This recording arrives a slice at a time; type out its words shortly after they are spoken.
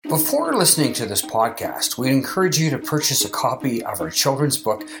Before listening to this podcast, we encourage you to purchase a copy of our children's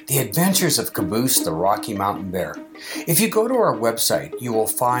book, The Adventures of Caboose the Rocky Mountain Bear. If you go to our website, you will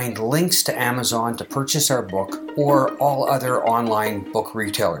find links to Amazon to purchase our book or all other online book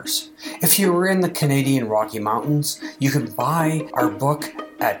retailers. If you are in the Canadian Rocky Mountains, you can buy our book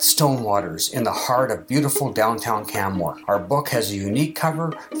at Stonewaters in the heart of beautiful downtown Canmore. Our book has a unique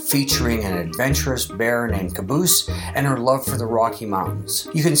cover featuring an adventurous bear named Caboose and her love for the Rocky Mountains.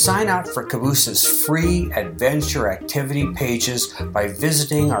 You can sign up for Caboose's free adventure activity pages by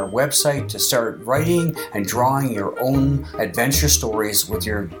visiting our website to start writing and drawing your own adventure stories with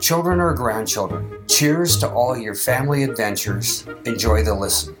your children or grandchildren. Cheers to all your family adventures. Enjoy the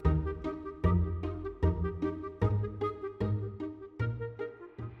listen.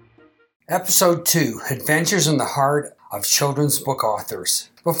 Episode 2, Adventures in the Heart of Children's Book Authors.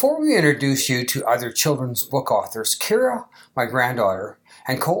 Before we introduce you to other children's book authors, Kira, my granddaughter,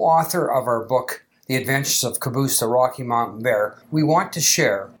 and co-author of our book, The Adventures of Caboose the Rocky Mountain Bear, we want to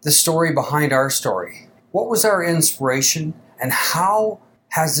share the story behind our story. What was our inspiration, and how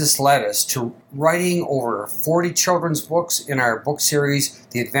has this led us to writing over 40 children's books in our book series,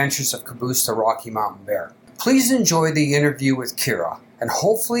 The Adventures of Caboose the Rocky Mountain Bear? Please enjoy the interview with Kira, and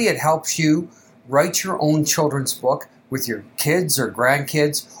hopefully it helps you write your own children's book with your kids or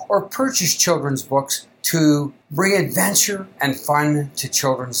grandkids, or purchase children's books to bring adventure and fun to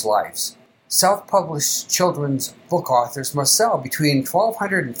children's lives. Self-published children's book authors must sell between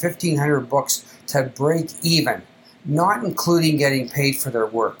 1,200 and 1,500 books to break even, not including getting paid for their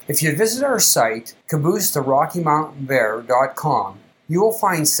work. If you visit our site, CabooseTheRockyMountainBear.com, you will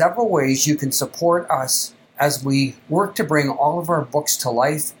find several ways you can support us as we work to bring all of our books to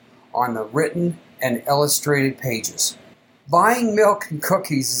life on the written and illustrated pages. Buying milk and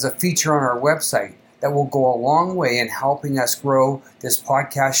cookies is a feature on our website that will go a long way in helping us grow this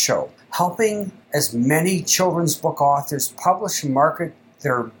podcast show, helping as many children's book authors publish and market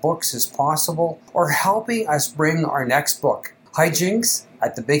their books as possible, or helping us bring our next book, Hijinks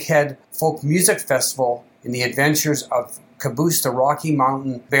at the Big Head Folk Music Festival in the Adventures of Caboose the Rocky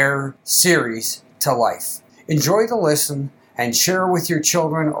Mountain Bear series, to life. Enjoy the listen and share with your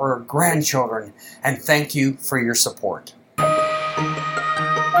children or grandchildren, and thank you for your support.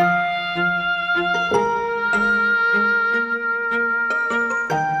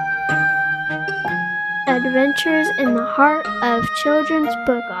 Adventures in the Heart of Children's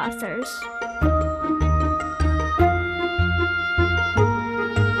Book Authors.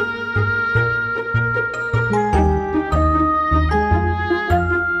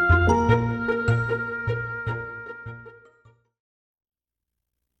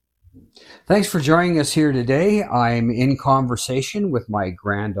 Thanks for joining us here today. I'm in conversation with my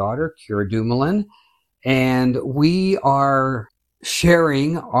granddaughter, Kira Dumoulin, and we are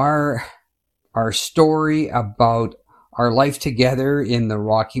sharing our story about our life together in the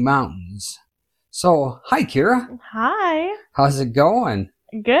Rocky Mountains. So, hi, Kira. Hi. How's it going?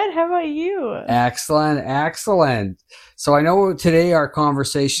 Good. How about you? Excellent. So I know today our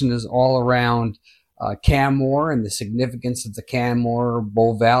conversation is all around Canmore and the significance of the Canmore,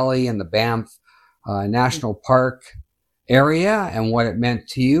 Bow Valley, and the Banff National Park area, and what it meant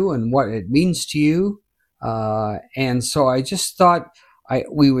to you and what it means to you. And so I just thought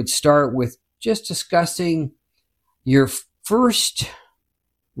we would start with just discussing your first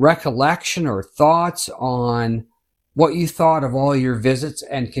recollection or thoughts on what you thought of all your visits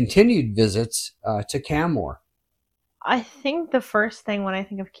and continued visits to Canmore. I think the first thing when I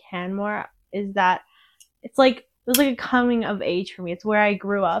think of Canmore is that it was like a coming of age for me. It's where I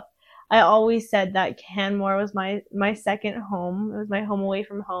grew up. I always said that Canmore was my second home. It was my home away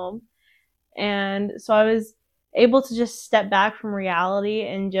from home. And so I was able to just step back from reality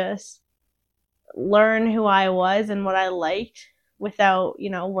and just learn who I was and what I liked without,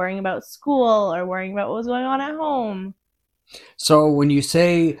 worrying about school or worrying about what was going on at home. So when you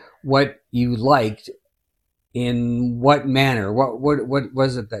say what you liked, in what manner? What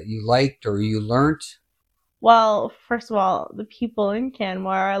was it that you liked or you learned? Well, first of all, the people in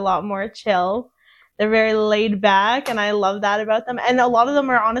Canmore are a lot more chill. They're very laid back, and I love that about them. And a lot of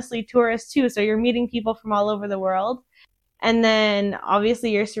them are honestly tourists too, so you're meeting people from all over the world. And then obviously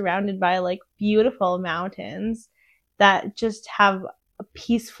you're surrounded by beautiful mountains that just have a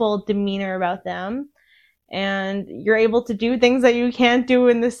peaceful demeanor about them. And you're able to do things that you can't do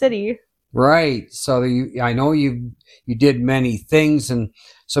in the city. Right. So I know you did many things, and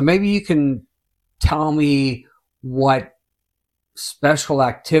so maybe you can tell me what special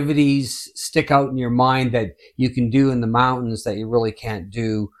activities stick out in your mind that you can do in the mountains that you really can't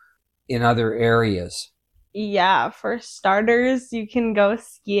do in other areas. Yeah, for starters, you can go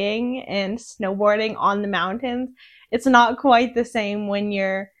skiing and snowboarding on the mountains. It's not quite the same when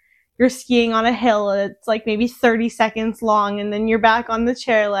you're skiing on a hill. It's like maybe 30 seconds long and then you're back on the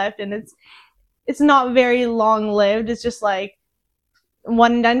chairlift, and it's not very long lived. It's just like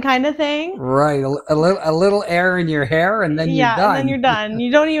one and done kind of thing. Right, a little air in your hair, and then you're Yeah, done. and then you're done.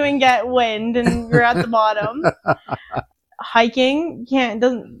 You don't even get wind, and you're at the bottom. Hiking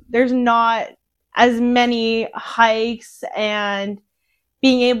there's not as many hikes, and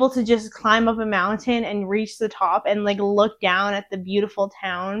being able to just climb up a mountain and reach the top and like look down at the beautiful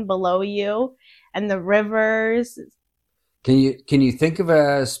town below you and the rivers. Can you think of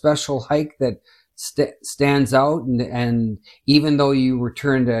a special hike that stands out, and even though you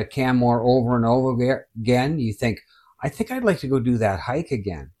return to Canmore over and over again, you think, I think I'd like to go do that hike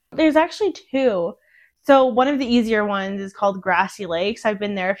again? There's actually two. So one of the easier ones is called Grassy Lakes. I've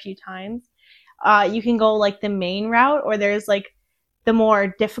been there a few times. You can go like the main route, or there's like the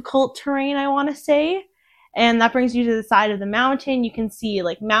more difficult terrain, I want to say. And that brings you to the side of the mountain. You can see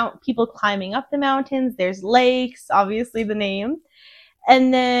like people climbing up the mountains. There's lakes, obviously the name.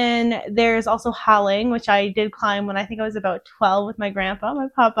 And then there's also Howling, which I did climb when I think I was about 12 with my grandpa, my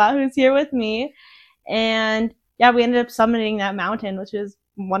papa, who's here with me. And yeah, we ended up summiting that mountain, which was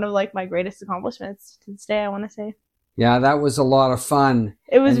one of like my greatest accomplishments to this day, I want to say. Yeah, that was a lot of fun.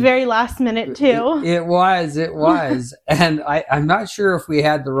 It was very last minute too. It was. And I'm not sure if we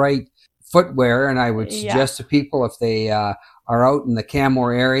had the right footwear, and I would suggest to people, if they are out in the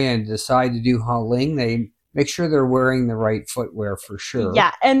Canmore area and decide to do Howling, they make sure they're wearing the right footwear for sure.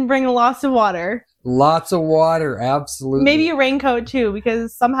 Yeah, and bring lots of water. Lots of water, absolutely. Maybe a raincoat too,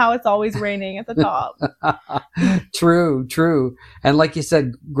 because somehow it's always raining at the top. True. And like you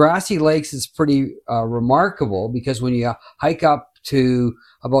said, Grassy Lakes is pretty remarkable, because when you hike up to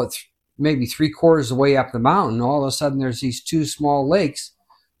about maybe 3/4 of the way up the mountain, all of a sudden there's these two small lakes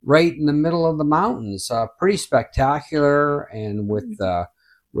right in the middle of the mountains. Pretty spectacular, and with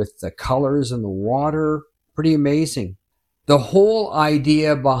the colors and the water, pretty amazing. The whole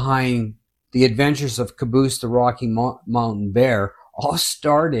idea behind the Adventures of Caboose the Rocky Mountain Bear all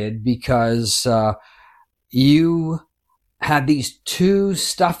started because you had these two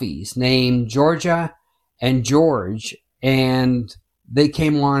stuffies named Georgia and George, and they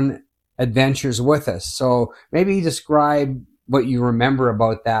came on adventures with us. So maybe describe what you remember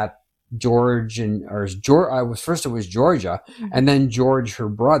about that George first it was Georgia, and then George, her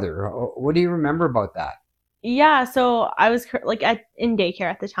brother. What do you remember about that? Yeah, so I was like in daycare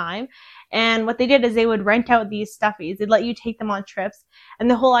at the time, and what they did is they would rent out these stuffies. They'd let you take them on trips,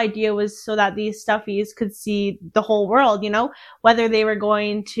 and the whole idea was so that these stuffies could see the whole world, whether they were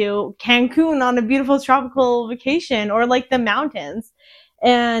going to Cancun on a beautiful tropical vacation or like the mountains.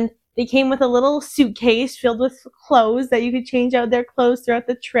 And they came with a little suitcase filled with clothes that you could change out their clothes throughout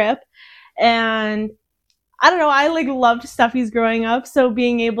the trip. And I don't know, I like loved stuffies growing up, so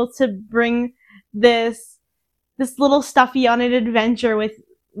being able to bring this little stuffy on an adventure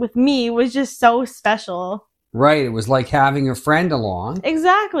with me was just so special. Right, it was like having a friend along.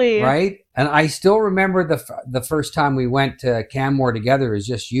 Exactly. Right, and I still remember the first time we went to Canmore together. It was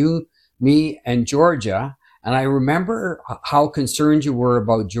just you, me, and Georgia. And I remember how concerned you were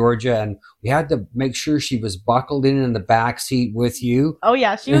about Georgia, and we had to make sure she was buckled in the back seat with you. Oh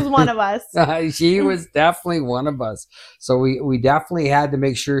yeah, she was one of us. She was definitely one of us. So we definitely had to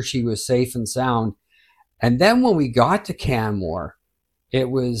make sure she was safe and sound. And then when we got to Canmore,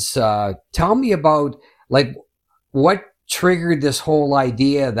 it was, tell me about like what triggered this whole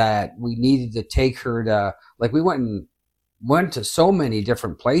idea that we needed to take her to, like, we went to so many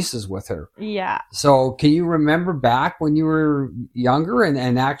different places with her. Yeah. So can you remember back when you were younger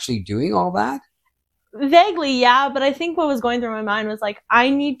and actually doing all that? Vaguely, yeah, but I think what was going through my mind was like, I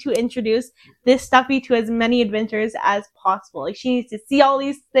need to introduce this stuffy to as many adventures as possible. Like, she needs to see all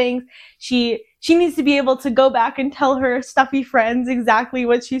these things. She needs to be able to go back and tell her stuffy friends exactly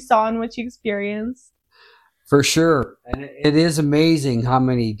what she saw and what she experienced. For sure. And it is amazing how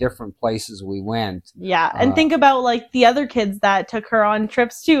many different places we went. Yeah, and think about like the other kids that took her on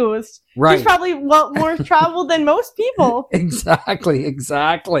trips too. Right. She's probably more traveled than most people. Exactly.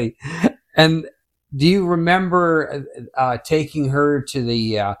 And do you remember taking her to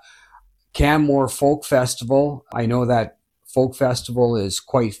the Canmore Folk Festival? I know that folk festival is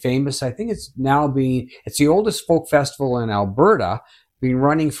quite famous. I think it's the oldest folk festival in Alberta. Been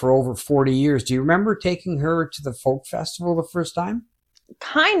running for over 40 years. Do you remember taking her to the folk festival the first time?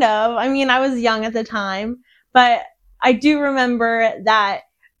 Kind of. I mean, I was young at the time, but I do remember that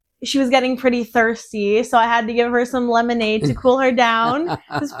she was getting pretty thirsty, so I had to give her some lemonade to cool her down.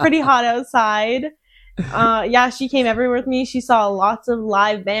 It was pretty hot outside. Yeah, she came everywhere with me. She saw lots of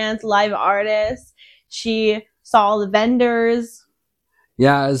live bands, live artists. She saw all the vendors.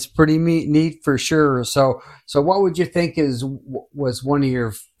 Yeah, it's pretty neat for sure. So what would you think was one of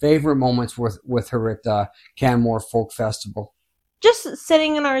your favorite moments with her at the Canmore Folk Festival? Just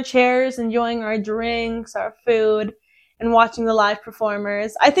sitting in our chairs, enjoying our drinks, our food, and watching the live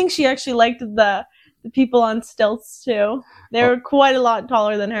performers. I think she actually liked the people on stilts too. They were quite a lot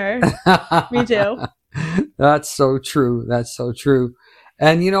taller than her. Me too. That's so true. That's so true.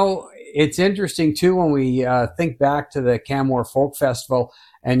 And it's interesting too when we think back to the Canmore Folk Festival,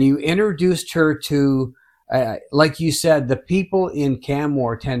 and you introduced her to, like you said, the people in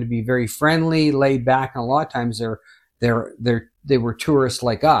Canmore tend to be very friendly, laid back, and a lot of times they were tourists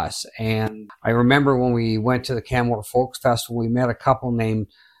like us. And I remember when we went to the Canmore Folk Festival, we met a couple named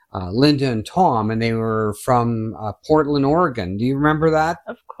Linda and Tom, and they were from Portland, Oregon. Do you remember that?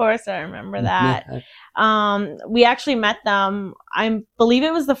 Of course I remember that. We actually met them, I believe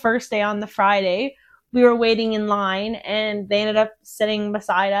it was the first day on the Friday. We were waiting in line, and they ended up sitting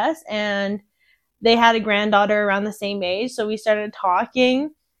beside us, and they had a granddaughter around the same age, so we started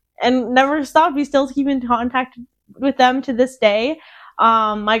talking and never stopped. We still keep in contact with them to this day.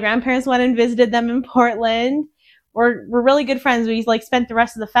 My grandparents went and visited them in Portland. We're really good friends. We spent the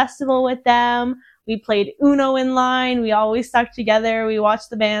rest of the festival with them. We played Uno in line. We always stuck together. We watched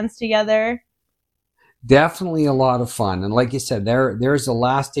the bands together. Definitely a lot of fun. And like you said, there's a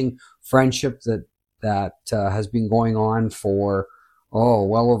lasting friendship that has been going on for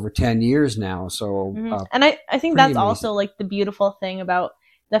well over 10 years now. So and I think that's amazing. Also the beautiful thing about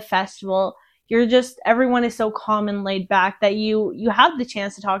the festival. Everyone is so calm and laid back that you have the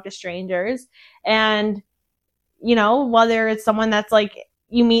chance to talk to strangers, and whether it's someone that's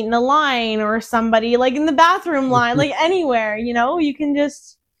you meet in a line, or somebody in the bathroom line, anywhere, you can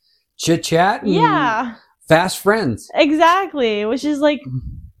just chit chat. Yeah. Fast friends. Exactly. Which is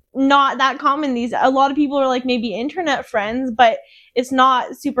not that common. A lot of people are maybe internet friends, but it's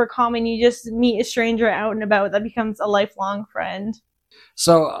not super common. You just meet a stranger out and about that becomes a lifelong friend.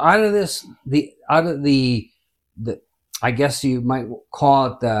 So out of the I guess you might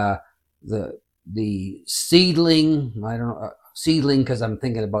call it the seedling. I don't know, seedling, because I'm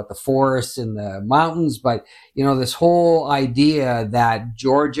thinking about the forests and the mountains, but this whole idea that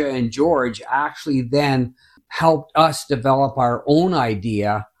Georgia and George actually then helped us develop our own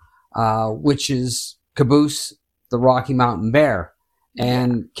idea, which is Caboose, the Rocky Mountain Bear.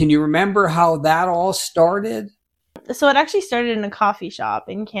 And can you remember how that all started? So it actually started in a coffee shop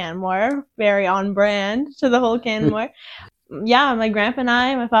in Canmore, very on brand to the whole Canmore. Yeah, my grandpa and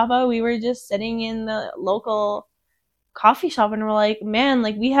I, my papa, we were just sitting in the local coffee shop, and we're like, man,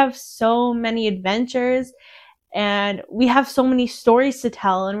 we have so many adventures, and we have so many stories to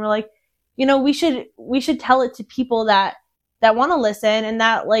tell, and we're like, we should tell it to people that want to listen, and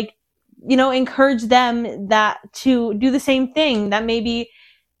that encourage them that to do the same thing, that maybe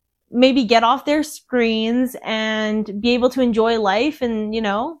get off their screens and be able to enjoy life, and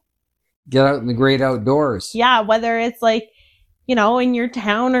get out in the great outdoors. Yeah, whether it's in your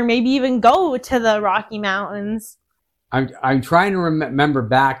town, or maybe even go to the Rocky Mountains. I'm trying to remember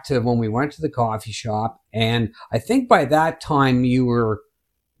back to when we went to the coffee shop, and I think by that time you were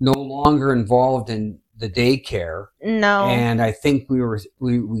no longer involved in the daycare. No. And I think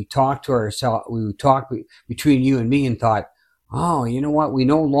we talked to ourselves. We talked between you and me and thought, oh, you know what? We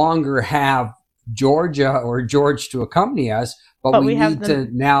no longer have Georgia or George to accompany us, but we need to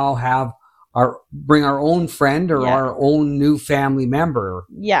now have bring our own friend or our own new family member.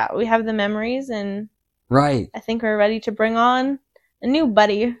 Yeah, we have the memories, and right. I think we're ready to bring on a new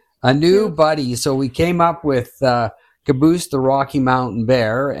buddy. A new buddy. So we came up with Caboose, the Rocky Mountain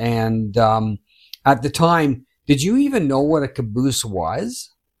Bear, and at the time, did you even know what a caboose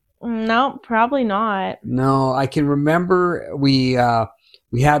was? No, probably not. No, I can remember we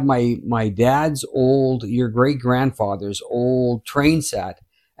had my dad's your great grandfather's old train set,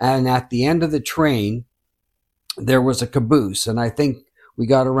 and at the end of the train there was a caboose, and I think we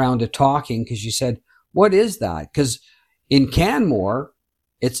got around to talking because you said, "What is that?" Because in Canmore,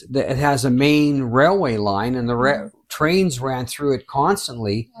 it has a main railway line, and the trains ran through it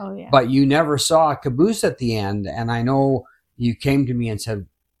constantly. Oh, yeah. But you never saw a caboose at the end, and I know you came to me and said,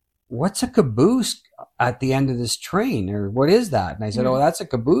 "What's a caboose at the end of this train?" Or "What is that?" And I said, "Oh, that's a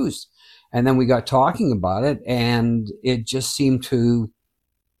caboose." And then we got talking about it, and it just seemed to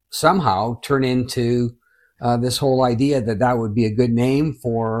somehow turn into this whole idea that would be a good name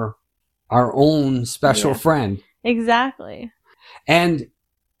for our own special friend. Exactly. And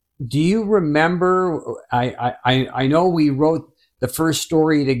do you remember, I know we wrote the first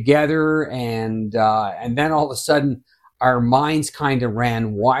story together, and then all of a sudden our minds kind of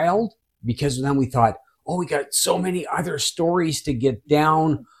ran wild, because then we thought, oh, we got so many other stories to get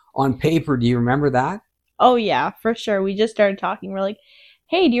down on paper. Do you remember that? Oh yeah, for sure. We just started talking. We're like,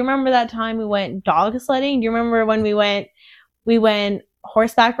 hey, do you remember that time we went dog sledding? Do you remember when we went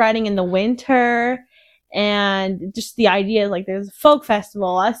horseback riding in the winter? And just the idea, like, there's a folk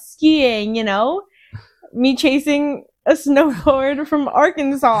festival, us skiing, me chasing a snowboard from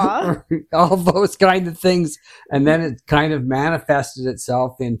Arkansas. All those kind of things. And then it kind of manifested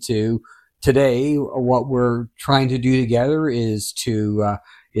itself into today. What we're trying to do together is to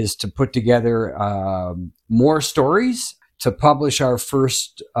put together more stories to publish our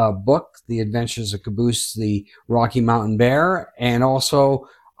first book, The Adventures of Caboose, the Rocky Mountain Bear. And also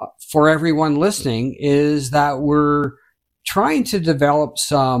for everyone listening is that we're trying to develop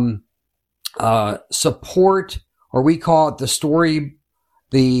some support, or we call it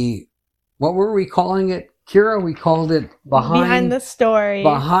what were we calling it, Kira? We called it Behind the Story.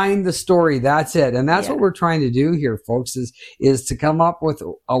 Behind the Story. That's it. And that's what we're trying to do here, folks, is to come up with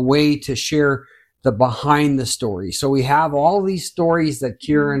a way to share the behind the story. So we have all these stories that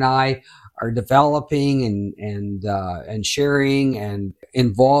Kira and I are developing and sharing, and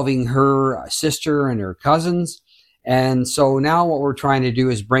involving her sister and her cousins. And so now what we're trying to do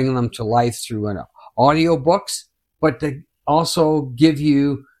is bring them to life through an audiobooks, but to also give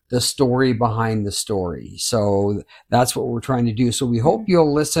you the story behind the story. So that's what we're trying to do. So we hope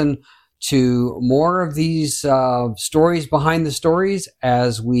you'll listen to more of these stories behind the stories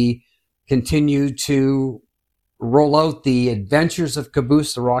as we continue to roll out the Adventures of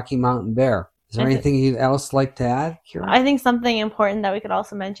Caboose, the Rocky Mountain Bear. Is there anything else like to add, Kira? I think something important that we could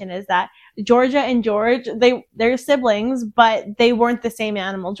also mention is that Georgia and George, they're siblings, but they weren't the same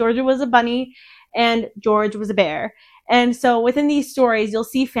animal. Georgia was a bunny and George was a bear. And so within these stories, you'll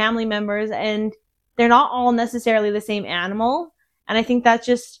see family members, and they're not all necessarily the same animal. And I think that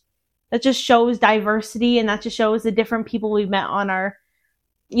just shows diversity, and that just shows the different people we've met on our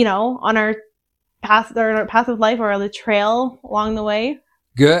path of life, or the trail along the way.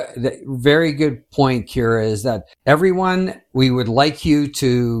 Good. Very good point, Kira, is that everyone, we would like you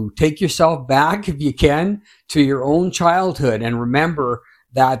to take yourself back, if you can, to your own childhood, and remember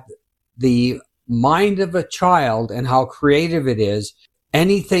that the mind of a child and how creative it is,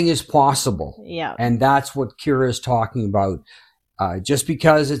 anything is possible. Yeah. And that's what Kira is talking about. Just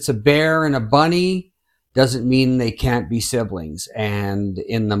because it's a bear and a bunny doesn't mean they can't be siblings. And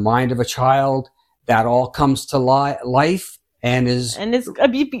in the mind of a child, that all comes to life. And it's a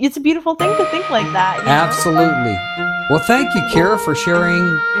beautiful thing to think like that. Absolutely. Well, thank you, Kira, for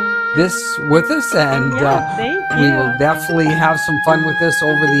sharing this with us, and we will definitely have some fun with this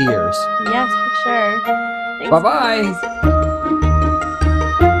over the years. Yes, for sure. Thanks, bye-bye. Guys.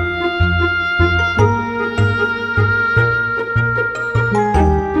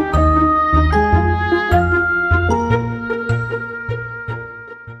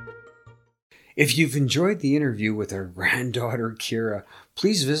 If you've enjoyed the interview with our granddaughter, Kira,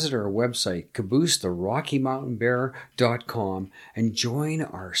 please visit our website, CabooseTheRockyMountainBear.com, and join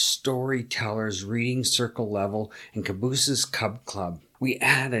our Storytellers Reading Circle level in Caboose's Cub Club. We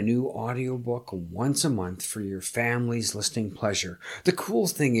add a new audiobook once a month for your family's listening pleasure. The cool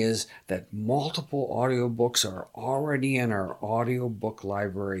thing is that multiple audiobooks are already in our audiobook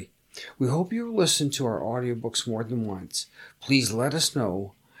library. We hope you'll listen to our audiobooks more than once. Please let us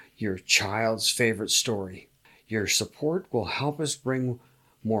know your child's favorite story. Your support will help us bring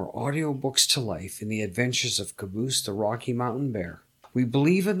more audiobooks to life in the adventures of Caboose, the Rocky Mountain Bear. We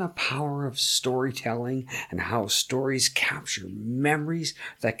believe in the power of storytelling and how stories capture memories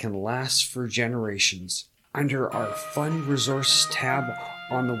that can last for generations. Under our Fund Resources tab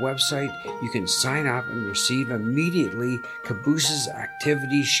on the website, you can sign up and receive immediately Caboose's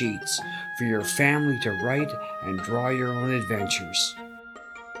activity sheets for your family to write and draw your own adventures.